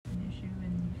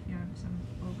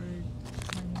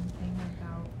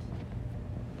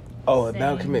Oh, Same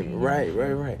about commitment. Right, right,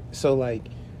 here. right. Yeah. So like,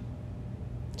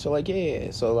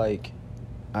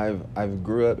 I've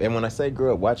grew up, and when I say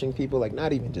grew up, watching people like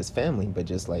not even just family, but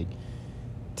just like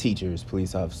teachers,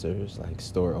 police officers, like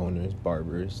store owners,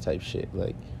 barbers, type shit.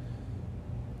 Like,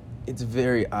 it's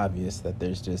very obvious that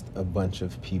there's just a bunch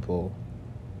of people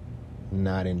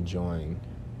not enjoying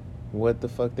what the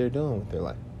fuck they're doing with their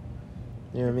life.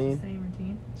 You know what I It's the mean? same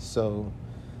routine. So,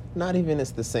 not even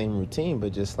it's the same routine,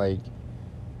 but just like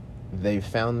they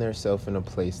found themselves in a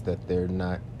place that they're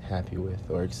not happy with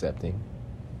or accepting,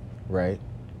 right?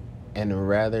 And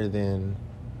rather than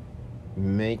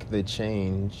make the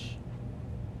change,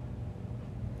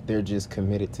 they're just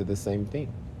committed to the same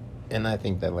thing. And I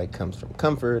think that like comes from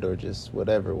comfort or just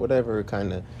whatever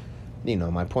kind of,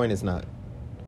 my point is not